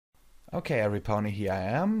Okay, every pony, here I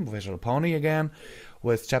am, Visual Pony again,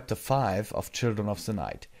 with Chapter 5 of Children of the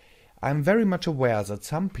Night. I'm very much aware that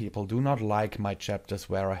some people do not like my chapters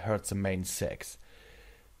where I hurt the main six.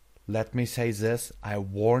 Let me say this, I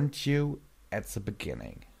warned you at the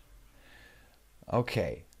beginning.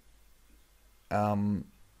 Okay.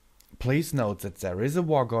 Please note that there is a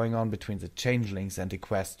war going on between the Changelings and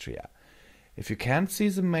Equestria. If you can't see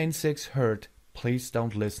the main six hurt, please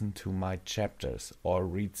don't listen to my chapters or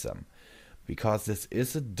read them, because this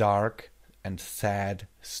is a dark and sad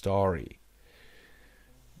story.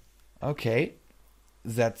 Okay,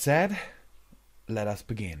 that said, let us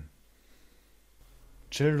begin.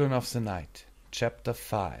 Children of the Night, Chapter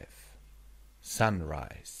 5,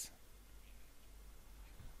 Sunrise.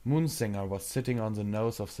 Moonsinger was sitting on the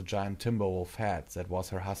nose of the giant Timberwolf head that was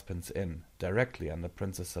her husband's inn, directly under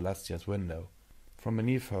Princess Celestia's window. From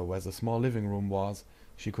beneath her, where the small living room was,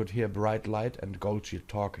 she could hear Bright Light and Goldshield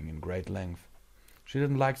talking in great length. She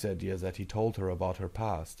didn't like the idea that he told her about her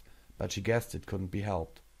past, but she guessed it couldn't be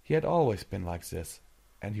helped. He had always been like this,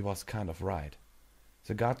 and he was kind of right.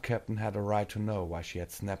 The guard captain had a right to know why she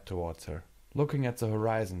had snapped towards her. Looking at the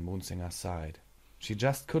horizon, Moonsinger sighed. She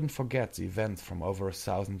just couldn't forget the events from over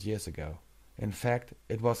 1,000 years ago. In fact,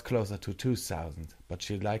 it was closer to 2,000, but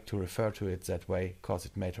she liked to refer to it that way cause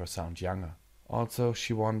it made her sound younger. Also,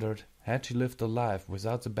 she wondered, had she lived a life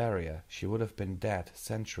without the barrier, she would have been dead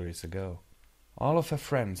centuries ago. All of her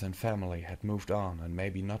friends and family had moved on and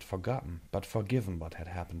maybe not forgotten, but forgiven what had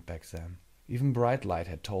happened back then. Even Bright Light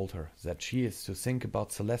had told her that she is to think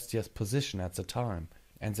about Celestia's position at the time,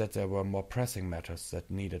 and that there were more pressing matters that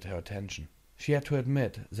needed her attention. She had to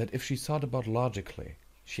admit that if she thought about logically,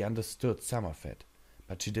 she understood some of it,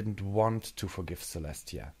 but she didn't want to forgive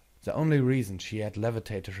Celestia. The only reason she had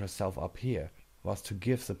levitated herself up here was to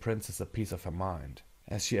give the princess a piece of her mind.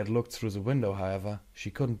 As she had looked through the window, however,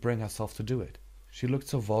 she couldn't bring herself to do it. She looked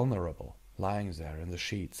so vulnerable, lying there in the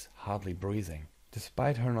sheets, hardly breathing.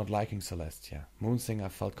 Despite her not liking Celestia, Moonsinger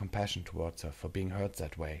felt compassion towards her for being hurt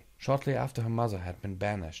that way. Shortly after her mother had been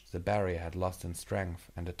banished, the barrier had lost in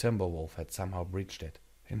strength, and a Timberwolf had somehow breached it.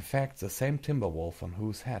 In fact, the same Timberwolf on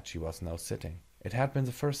whose head she was now sitting. It had been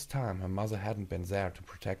the first time her mother hadn't been there to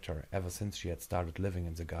protect her ever since she had started living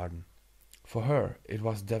in the garden. For her, it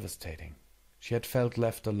was devastating. She had felt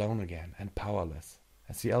left alone again and powerless.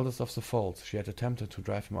 As the eldest of the Folds, she had attempted to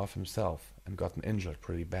drive him off himself and gotten injured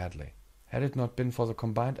pretty badly. Had it not been for the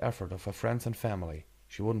combined effort of her friends and family,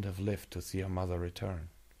 she wouldn't have lived to see her mother return.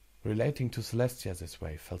 Relating to Celestia this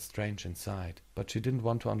way felt strange inside, but she didn't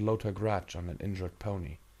want to unload her grudge on an injured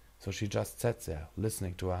pony, so she just sat there,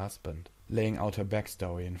 listening to her husband, laying out her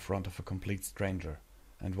backstory in front of a complete stranger,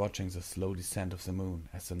 and watching the slow descent of the moon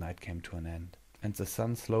as the night came to an end. And the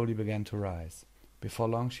sun slowly began to rise. Before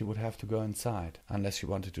long she would have to go inside, unless she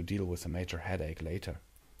wanted to deal with a major headache later.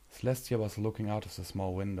 Celestia was looking out of the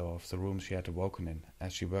small window of the room she had awoken in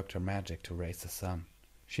as she worked her magic to raise the sun.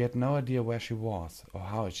 She had no idea where she was or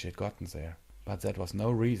how she had gotten there, but that was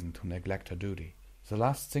no reason to neglect her duty. The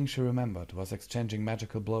last thing she remembered was exchanging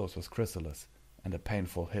magical blows with Chrysalis and a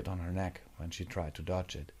painful hit on her neck when she tried to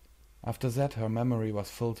dodge it. After that her memory was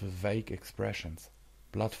filled with vague expressions,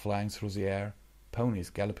 blood flying through the air, ponies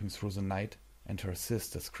galloping through the night, and her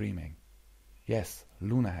sister screaming. Yes,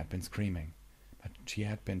 Luna had been screaming, but she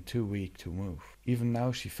had been too weak to move. Even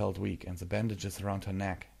now she felt weak, and the bandages around her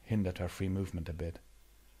neck hindered her free movement a bit.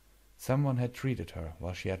 Someone had treated her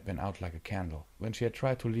while she had been out like a candle. When she had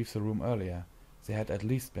tried to leave the room earlier, there had at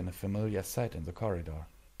least been a familiar sight in the corridor.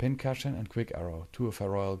 Pincushion and Quick Arrow, two of her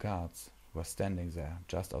royal guards, were standing there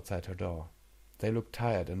just outside her door. They looked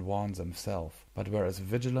tired and worn themselves, but were as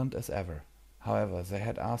vigilant as ever. However, they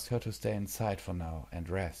had asked her to stay inside for now and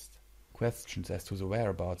rest. Questions as to the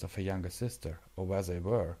whereabouts of her younger sister, or where they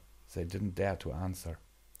were, they didn't dare to answer.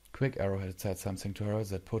 Quick Arrow had said something to her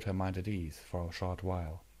that put her mind at ease for a short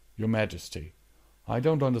while. Your Majesty, I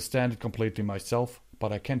don't understand it completely myself,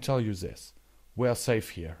 but I can tell you this. We are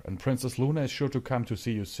safe here, and Princess Luna is sure to come to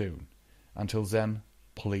see you soon. Until then,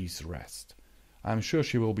 please rest. I am sure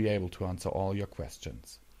she will be able to answer all your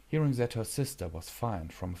questions. Hearing that her sister was fine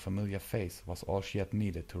from a familiar face was all she had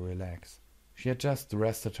needed to relax. She had just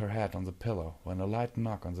rested her head on the pillow when a light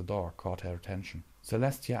knock on the door caught her attention.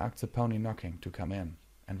 Celestia asked the pony knocking to come in,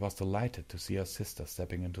 and was delighted to see her sister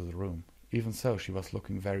stepping into the room. Even so, she was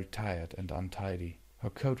looking very tired and untidy. Her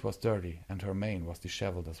coat was dirty, and her mane was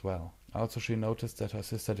disheveled as well. Also she noticed that her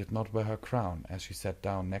sister did not wear her crown as she sat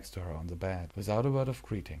down next to her on the bed. Without a word of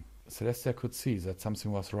greeting, Celestia could see that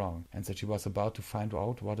something was wrong, and that she was about to find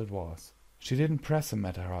out what it was. She didn't press the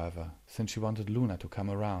matter, however, since she wanted Luna to come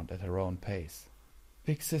around at her own pace.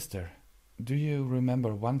 "Big sister, Do you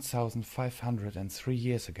remember 1503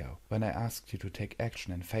 years ago, when I asked you to take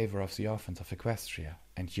action in favor of the orphans of Equestria,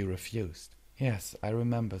 and you refused? Yes, I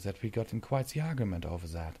remember that we got in quite the argument over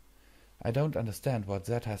that. I don't understand what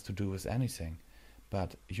that has to do with anything,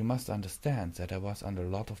 but you must understand that I was under a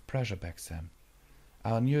lot of pressure back then.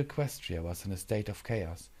 Our new Equestria was in a state of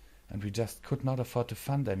chaos, and we just could not afford to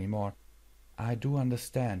fund any more. I do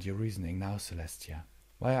understand your reasoning now, Celestia.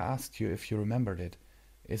 Why I asked you if you remembered it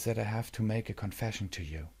is that I have to make a confession to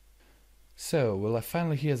you. So, will I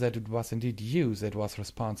finally hear that it was indeed you that was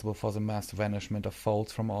responsible for the mass vanishment of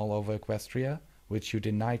foals from all over Equestria, which you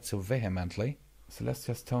denied so vehemently?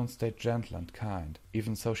 Celestia's tone stayed gentle and kind.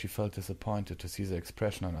 Even so, she felt disappointed to see the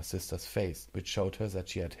expression on her sister's face, which showed her that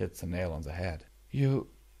she had hit the nail on the head. You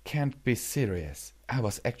can't be serious. I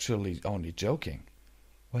was actually only joking.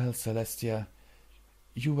 Well, Celestia,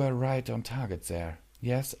 you were right on target there.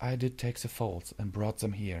 Yes, I did take the foals and brought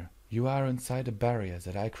them here. You are inside a barrier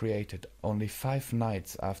that I created only 5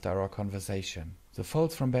 nights after our conversation. The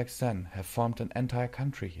foals from back then have formed an entire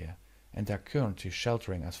country here, and are currently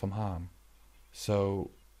sheltering us from harm. So,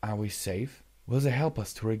 are we safe? Will they help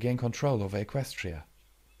us to regain control over Equestria?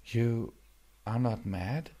 You are not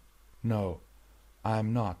mad? No,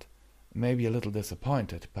 I'm not. Maybe a little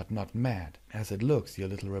disappointed, but not mad. As it looks, your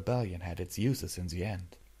little rebellion had its uses in the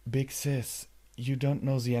end. Big sis, you don't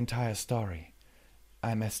know the entire story.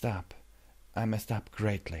 I messed up. I messed up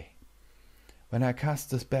greatly. When I cast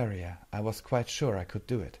this barrier, I was quite sure I could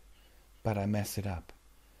do it, but I messed it up.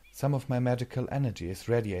 Some of my magical energy is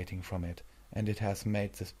radiating from it, and it has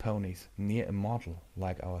made these ponies near immortal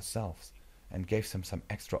like ourselves, and gave them some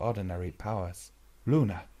extraordinary powers.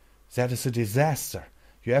 Luna, that is a disaster.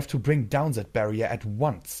 You have to bring down that barrier at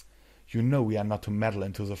once. You know we are not to meddle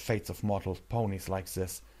into the fates of mortal ponies like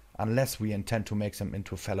this, unless we intend to make them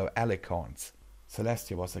into fellow alicorns.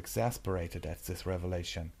 Celestia was exasperated at this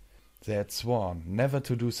revelation. They had sworn never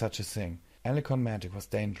to do such a thing. Alicorn magic was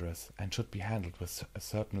dangerous, and should be handled with a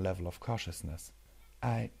certain level of cautiousness.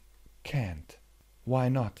 I can't. Why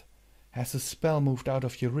not? Has the spell moved out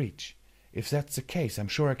of your reach? If that's the case, I'm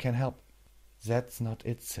sure I can help. That's not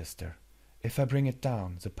it, sister. If I bring it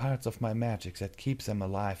down, the parts of my magic that keeps them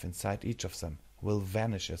alive inside each of them will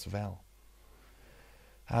vanish as well.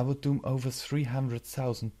 I would doom over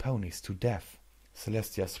 300,000 ponies to death.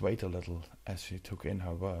 Celestia swayed a little as she took in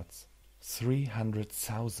her words.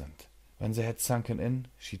 300,000. When they had sunken in,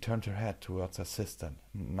 she turned her head towards her sister.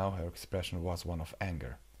 Now her expression was one of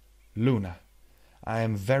anger. Luna, I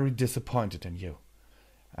am very disappointed in you.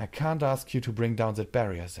 I can't ask you to bring down that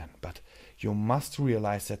barrier then, but you must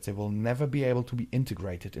realize that they will never be able to be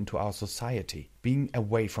integrated into our society. Being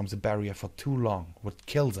away from the barrier for too long would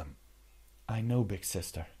kill them. I know, big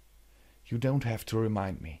sister. You don't have to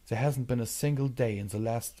remind me. There hasn't been a single day in the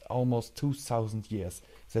last almost 2,000 years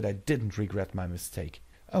that I didn't regret my mistake.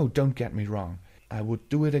 Oh, don't get me wrong. I would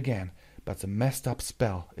do it again, but the messed up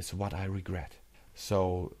spell is what I regret.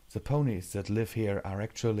 So, the ponies that live here are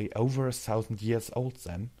actually over 1,000 years old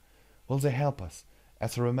then? Will they help us?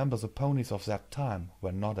 As I remember, the ponies of that time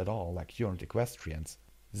were not at all like current equestrians.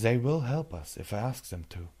 They will help us if I ask them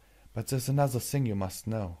to, but there's another thing you must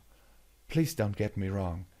know. Please don't get me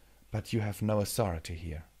wrong, but you have no authority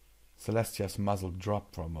here. Celestia's muzzle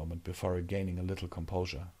dropped for a moment before regaining a little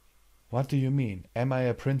composure. What do you mean? Am I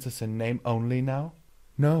a princess in name only now?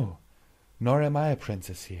 No, nor am I a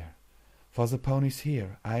princess here. For the ponies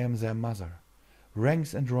here, I am their mother.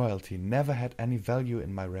 Ranks and royalty never had any value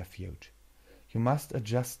in my refuge. You must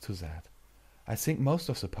adjust to that. I think most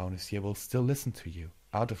of the ponies here will still listen to you,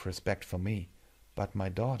 out of respect for me. But my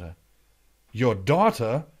daughter... Your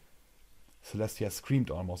daughter? Celestia screamed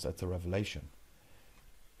almost at the revelation.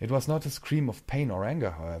 It was not a scream of pain or anger,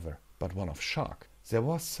 however, but one of shock. There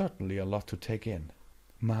was certainly a lot to take in.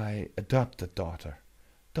 My adopted daughter.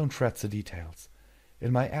 Don't fret the details.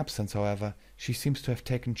 In my absence, however, she seems to have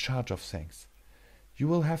taken charge of things. You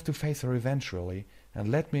will have to face her eventually, and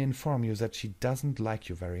let me inform you that she doesn't like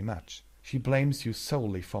you very much. She blames you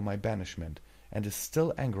solely for my banishment, and is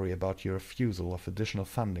still angry about your refusal of additional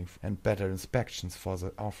funding and better inspections for the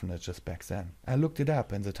orphanages back then. I looked it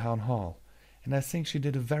up in the town hall, and I think she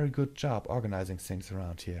did a very good job organizing things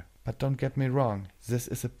around here. But don't get me wrong, this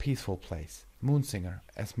is a peaceful place. Moonsinger,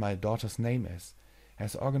 as my daughter's name is,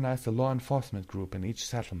 has organized a law enforcement group in each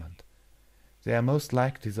settlement. They are most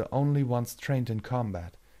likely the only ones trained in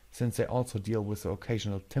combat, since they also deal with the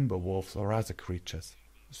occasional timber wolves or other creatures.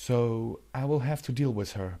 So I will have to deal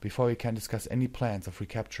with her before we can discuss any plans of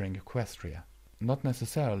recapturing Equestria. Not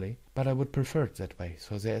necessarily, but I would prefer it that way,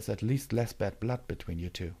 so there is at least less bad blood between you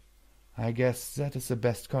two. I guess that is the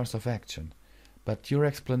best course of action, But your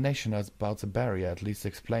explanation about the barrier at least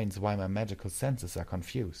explains why my magical senses are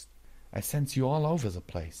confused. I sense you all over the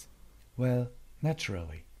place. Well,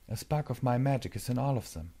 naturally. A spark of my magic is in all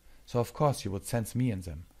of them, so of course you would sense me in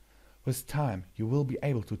them. With time, you will be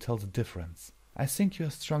able to tell the difference. I think you are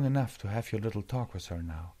strong enough to have your little talk with her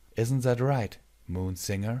now. Isn't that right,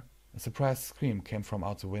 Moonsinger? A surprised scream came from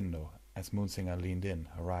out the window as Moonsinger leaned in,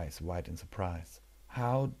 her eyes wide in surprise.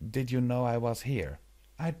 How did you know I was here?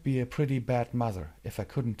 I'd be a pretty bad mother if I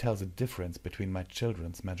couldn't tell the difference between my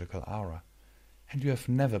children's magical aura. And you have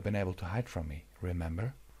never been able to hide from me,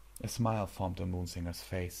 remember? A smile formed on Moonsinger's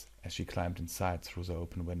face as she climbed inside through the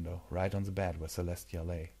open window, right on the bed where Celestia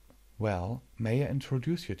lay. Well, may I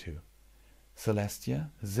introduce you to? Celestia,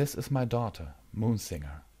 this is my daughter,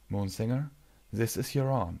 Moonsinger. Moonsinger, this is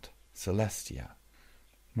your aunt, Celestia.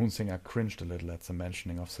 Moonsinger cringed a little at the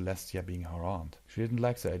mentioning of Celestia being her aunt. She didn't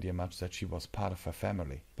like the idea much that she was part of her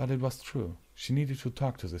family. But it was true. She needed to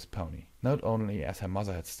talk to this pony, not only as her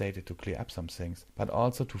mother had stated to clear up some things, but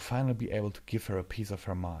also to finally be able to give her a piece of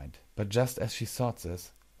her mind. But just as she thought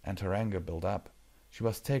this, and her anger built up, she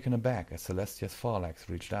was taken aback as Celestia's forelegs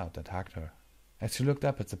reached out and hugged her. As she looked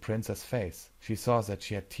up at the prince's face, she saw that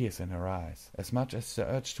she had tears in her eyes. As much as the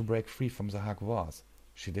urge to break free from the hug was,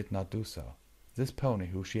 she did not do so. This pony,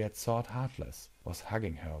 who she had thought heartless, was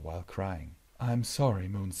hugging her while crying. I'm sorry,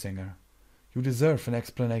 Moonsinger. You deserve an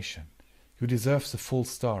explanation. You deserve the full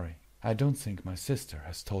story. I don't think my sister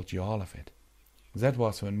has told you all of it. That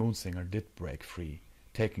was when Moonsinger did break free,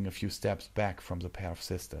 taking a few steps back from the pair of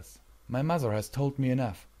sisters. My mother has told me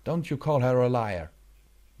enough. Don't you call her a liar.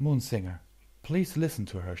 Moonsinger, please listen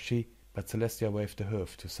to her. But Celestia waved a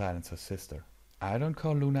hoof to silence her sister. I don't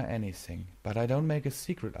call Luna anything, but I don't make a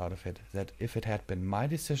secret out of it that if it had been my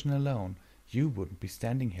decision alone, you wouldn't be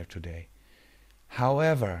standing here today.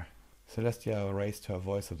 However, Celestia raised her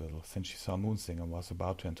voice a little, since she saw Moonsinger was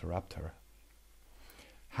about to interrupt her.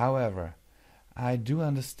 However, I do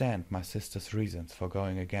understand my sister's reasons for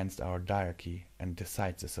going against our diarchy and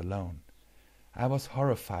decide this alone. I was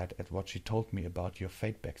horrified at what she told me about your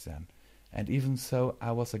fate back then, and even so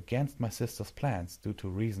I was against my sister's plans due to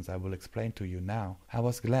reasons I will explain to you now. I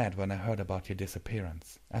was glad when I heard about your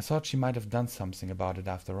disappearance. I thought she might have done something about it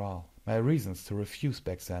after all. My reasons to refuse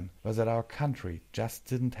back then were that our country just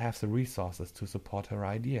didn't have the resources to support her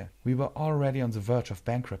idea. We were already on the verge of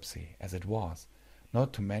bankruptcy, as it was,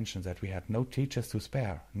 not to mention that we had no teachers to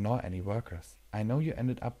spare, nor any workers. I know you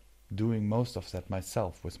ended up doing most of that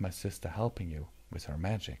myself, with my sister helping you with her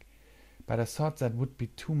magic. But I thought that would be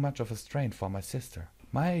too much of a strain for my sister.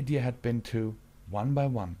 My idea had been to, one by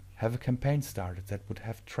one, have a campaign started that would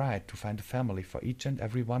have tried to find a family for each and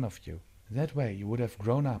every one of you. That way you would have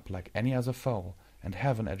grown up like any other foal and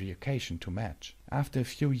have an education to match. After a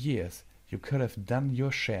few years, you could have done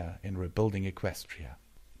your share in rebuilding Equestria.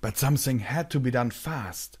 But something had to be done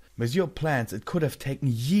fast. With your plans, it could have taken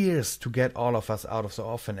years to get all of us out of the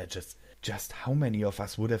orphanages. Just how many of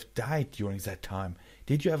us would have died during that time?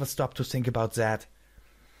 Did you ever stop to think about that?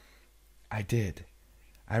 I did.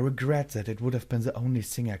 I regret that it would have been the only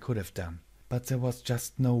thing I could have done. But there was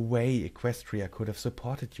just no way Equestria could have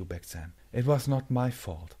supported you back then. It was not my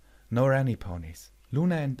fault, nor any pony's.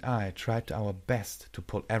 Luna and I tried our best to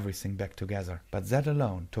pull everything back together, but that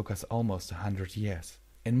alone took us almost 100 years.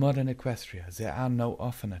 In modern Equestria, there are no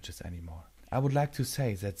orphanages anymore. I would like to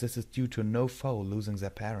say that this is due to no foal losing their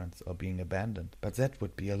parents or being abandoned, but that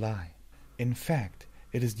would be a lie. In fact,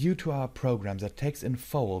 it is due to our program that takes in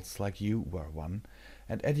foals like you were one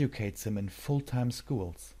and educates them in full-time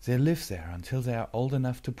schools. They live there until they are old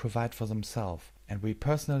enough to provide for themselves, and we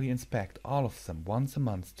personally inspect all of them once a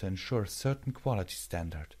month to ensure a certain quality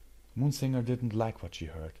standard. Moonsinger didn't like what she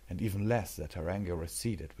heard, and even less that her anger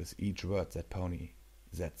receded with each word that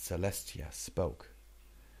Celestia spoke.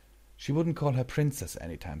 She wouldn't call her princess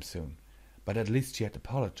anytime soon, but at least she had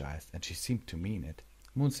apologized, and she seemed to mean it.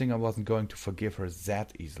 Moonsinger wasn't going to forgive her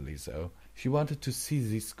that easily, though. She wanted to see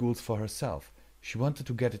these schools for herself. She wanted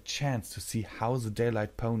to get a chance to see how the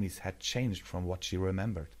daylight ponies had changed from what she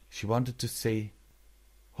remembered. She wanted to see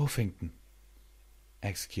Huffington.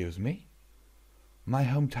 Excuse me? My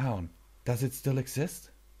hometown. Does it still exist?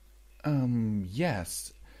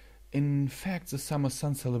 Yes. In fact, the Summer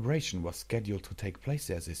Sun celebration was scheduled to take place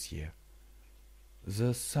there this year.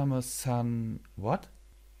 The Summer Sun... what?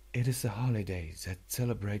 It is a holiday that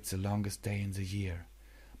celebrates the longest day in the year.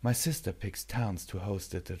 My sister picks towns to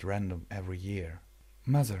host it at random every year.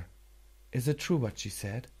 Mother, is it true what she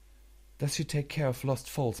said? Does she take care of lost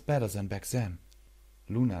foals better than back then?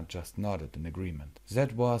 Luna just nodded in agreement.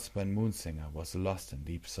 That was when Moonsinger was lost in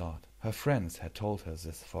deep thought. Her friends had told her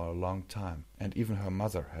this for a long time, and even her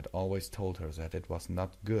mother had always told her that it was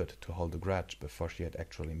not good to hold a grudge before she had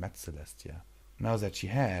actually met Celestia. Now that she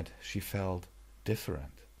had, she felt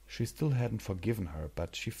different. She still hadn't forgiven her,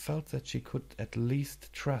 but she felt that she could at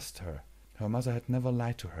least trust her. Her mother had never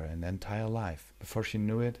lied to her in her entire life. Before she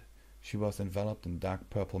knew it, she was enveloped in dark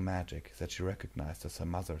purple magic that she recognized as her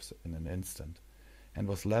mother's in an instant, and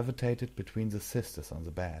was levitated between the sisters on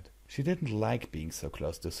the bed. She didn't like being so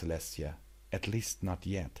close to Celestia, at least not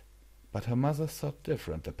yet. But her mother thought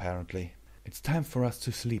different, apparently. "It's time for us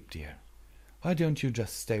to sleep, dear. Why don't you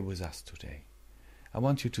just stay with us today? I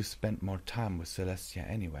want you to spend more time with Celestia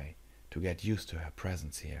anyway, to get used to her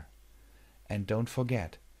presence here. And don't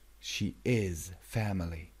forget, she is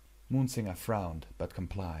family." Moonsinger frowned, but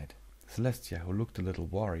complied. Celestia, who looked a little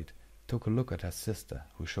worried, took a look at her sister,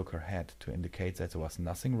 who shook her head to indicate that there was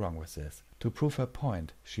nothing wrong with this. To prove her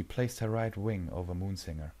point, she placed her right wing over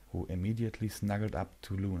Moonsinger, who immediately snuggled up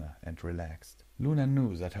to Luna and relaxed. Luna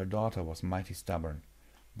knew that her daughter was mighty stubborn,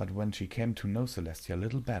 but when she came to know Celestia a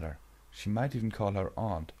little better, she might even call her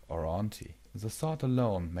aunt or auntie. The thought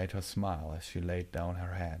alone made her smile as she laid down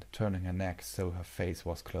her head, turning her neck so her face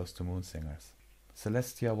was close to Moonsinger's.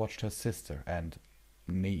 Celestia watched her sister and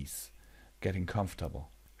niece getting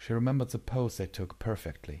comfortable. She remembered the pose they took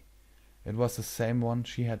perfectly. It was the same one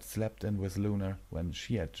she had slept in with Luna when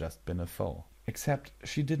she had just been a foal. Except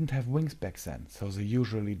she didn't have wings back then, so they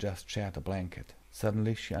usually just shared a blanket.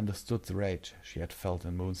 Suddenly she understood the rage she had felt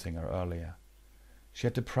in Moonsinger earlier. She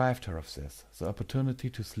had deprived her of this, the opportunity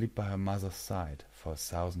to sleep by her mother's side for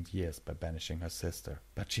 1,000 years by banishing her sister.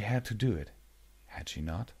 But she had to do it, had she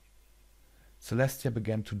not? Celestia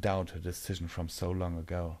began to doubt her decision from so long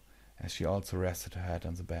ago, as she also rested her head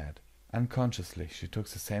on the bed. Unconsciously, she took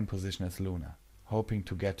the same position as Luna, hoping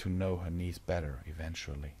to get to know her niece better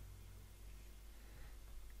eventually.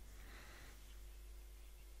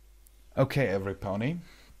 Okay, every pony.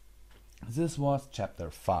 This was chapter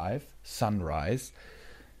 5, Sunrise.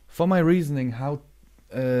 For my reasoning on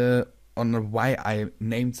why I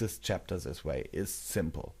named this chapter this way is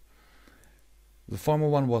simple. The former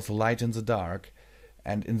one was Light in the Dark,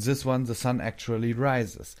 and in this one the sun actually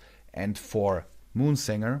rises. And for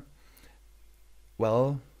Moonsinger,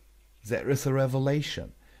 well, there is a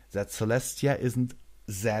revelation that Celestia isn't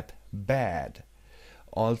that bad.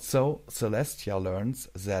 Also, Celestia learns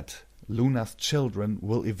that Luna's children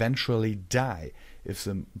will eventually die if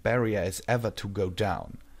the barrier is ever to go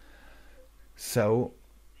down. So,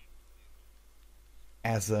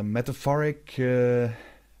 as a metaphoric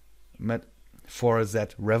for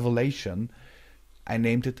that revelation, I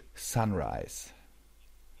named it Sunrise.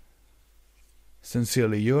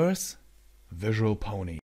 Sincerely yours, Visual Pony.